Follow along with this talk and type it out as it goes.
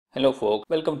Hello folks,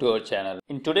 welcome to our channel.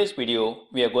 In today's video,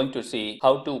 we are going to see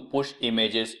how to push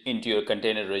images into your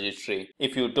container registry.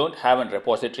 If you don't have a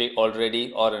repository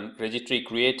already or a registry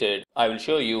created, I will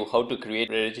show you how to create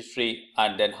a registry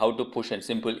and then how to push a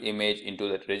simple image into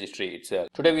that registry itself.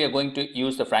 Today we are going to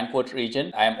use the Frankfurt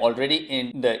region. I am already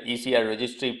in the ECR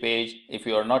registry page. If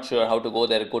you are not sure how to go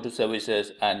there, go to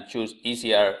services and choose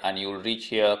ECR and you will reach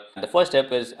here. And the first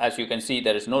step is, as you can see,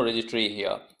 there is no registry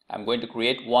here. I'm going to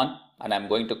create one and I'm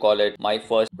going to call it my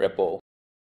first repo.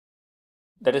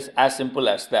 That is as simple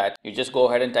as that. You just go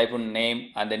ahead and type in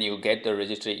name and then you get the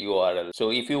registry URL.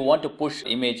 So if you want to push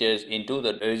images into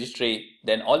the registry,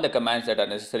 then all the commands that are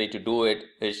necessary to do it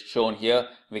is shown here.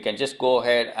 We can just go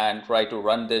ahead and try to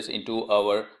run this into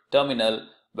our terminal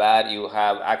where you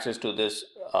have access to this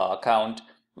account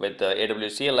with the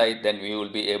AWS CLI, then we will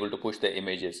be able to push the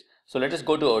images. So let us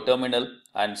go to our terminal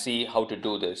and see how to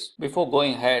do this. Before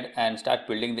going ahead and start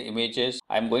building the images,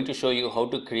 I'm going to show you how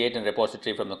to create a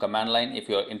repository from the command line if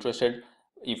you're interested.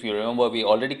 If you remember, we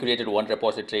already created one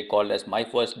repository called as my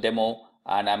first demo,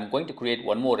 and I'm going to create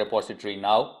one more repository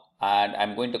now, and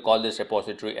I'm going to call this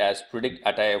repository as predict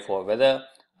attire for weather,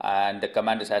 and the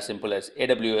command is as simple as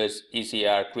AWS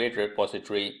ECR create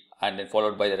repository and then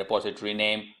followed by the repository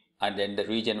name and then the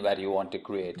region where you want to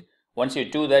create. Once you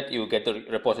do that, you get the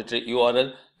repository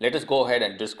URL. Let us go ahead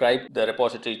and describe the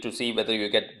repository to see whether you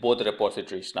get both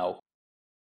repositories now.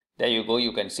 There you go,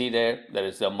 you can see there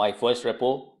is the my first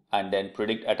repo and then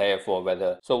predict attire for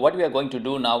weather. So what we are going to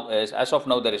do now is, as of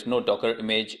now there is no Docker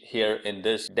image here in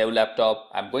this dev laptop.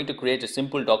 I'm going to create a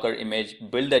simple Docker image,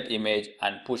 build that image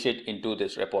and push it into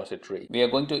this repository. We are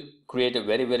going to create a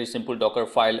very simple Docker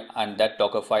file, and that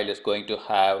Docker file is going to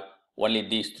have only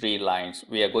these three lines.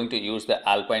 We are going to use the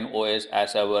Alpine OS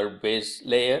as our base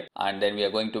layer, and then we are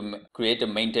going to create a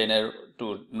maintainer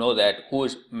to know that who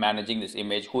is managing this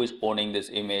image, who is owning this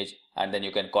image, and then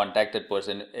you can contact that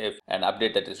person if an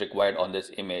update that is required on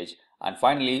this image. And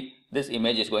finally, this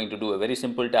image is going to do a very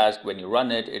simple task. When you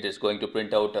run it, it is going to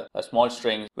print out a small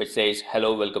string which says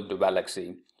hello, welcome to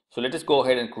Valaxy. So let us go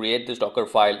ahead and create this Docker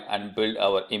file and build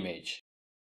our image.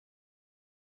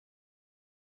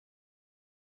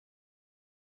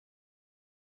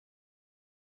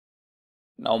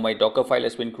 Now my Docker file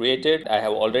has been created. I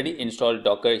have already installed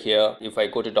Docker here. If I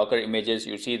go to Docker images,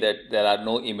 you see that there are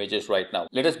no images right now.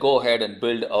 Let us go ahead and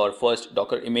build our first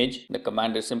Docker image. The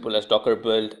command is simple as docker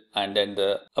build and then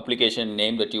the application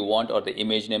name that you want or the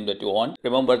image name that you want.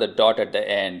 Remember the dot at the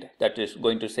end. That is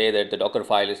going to say that the Docker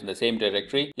file is in the same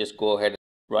directory. Just go ahead and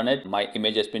run it. My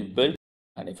image has been built.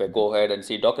 And if I go ahead and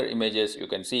see Docker images, you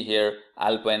can see here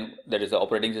Alpine, that is the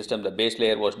operating system, the base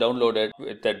layer was downloaded.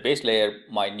 With that base layer,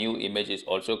 my new image is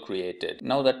also created.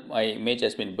 Now that my image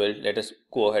has been built, let us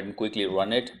go ahead and quickly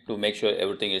run it to make sure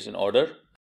everything is in order.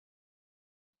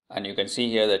 And you can see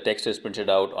here the text is printed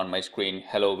out on my screen,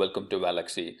 hello, welcome to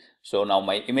Valaxy. So now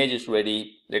my image is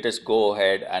ready. Let us go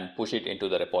ahead and push it into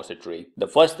the repository. The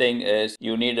first thing is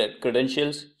you need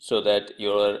credentials so that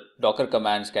your Docker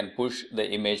commands can push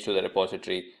the image to the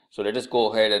repository. So let us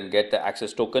go ahead and get the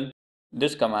access token.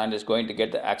 This command is going to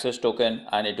get the access token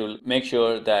and it will make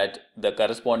sure that the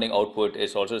corresponding output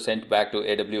is also sent back to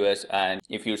AWS. And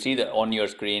if you see that on your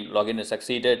screen, login is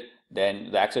succeeded,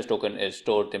 then the access token is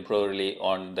stored temporarily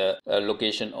on the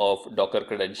location of Docker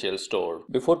credential store.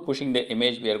 Before pushing the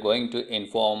image, we are going to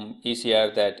inform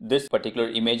ECR that this particular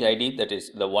image ID, that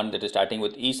is the one that is starting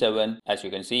with E7, as you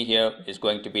can see here, is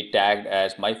going to be tagged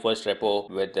as my first repo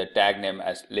with the tag name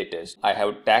as latest. I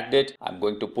have tagged it. I'm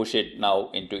going to push it now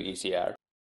into ECR.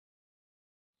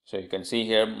 So you can see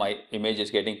here my image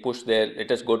is getting pushed there. Let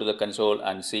us go to the console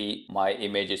and see my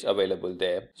image is available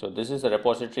there. So this is the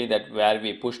repository where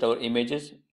we pushed our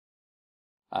images.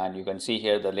 And you can see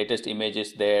here the latest image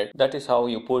is there. That is how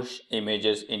you push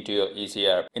images into your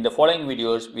ECR. In the following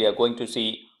videos, we are going to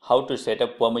see how to set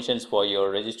up permissions for your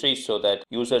registry so that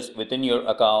users within your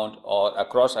account or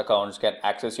across accounts can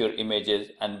access your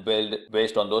images and build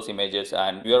based on those images.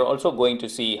 And we are also going to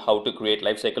see how to create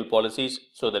lifecycle policies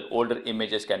so that older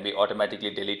images can be automatically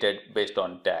deleted based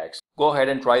on tags. Go ahead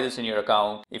and try this in your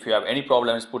account. If you have any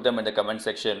problems, put them in the comment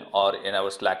section or in our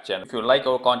Slack channel. If you like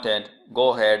our content,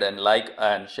 go ahead and like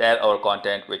and share our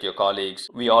content with your colleagues.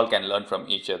 We all can learn from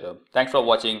each other. Thanks for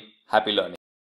watching. Happy learning.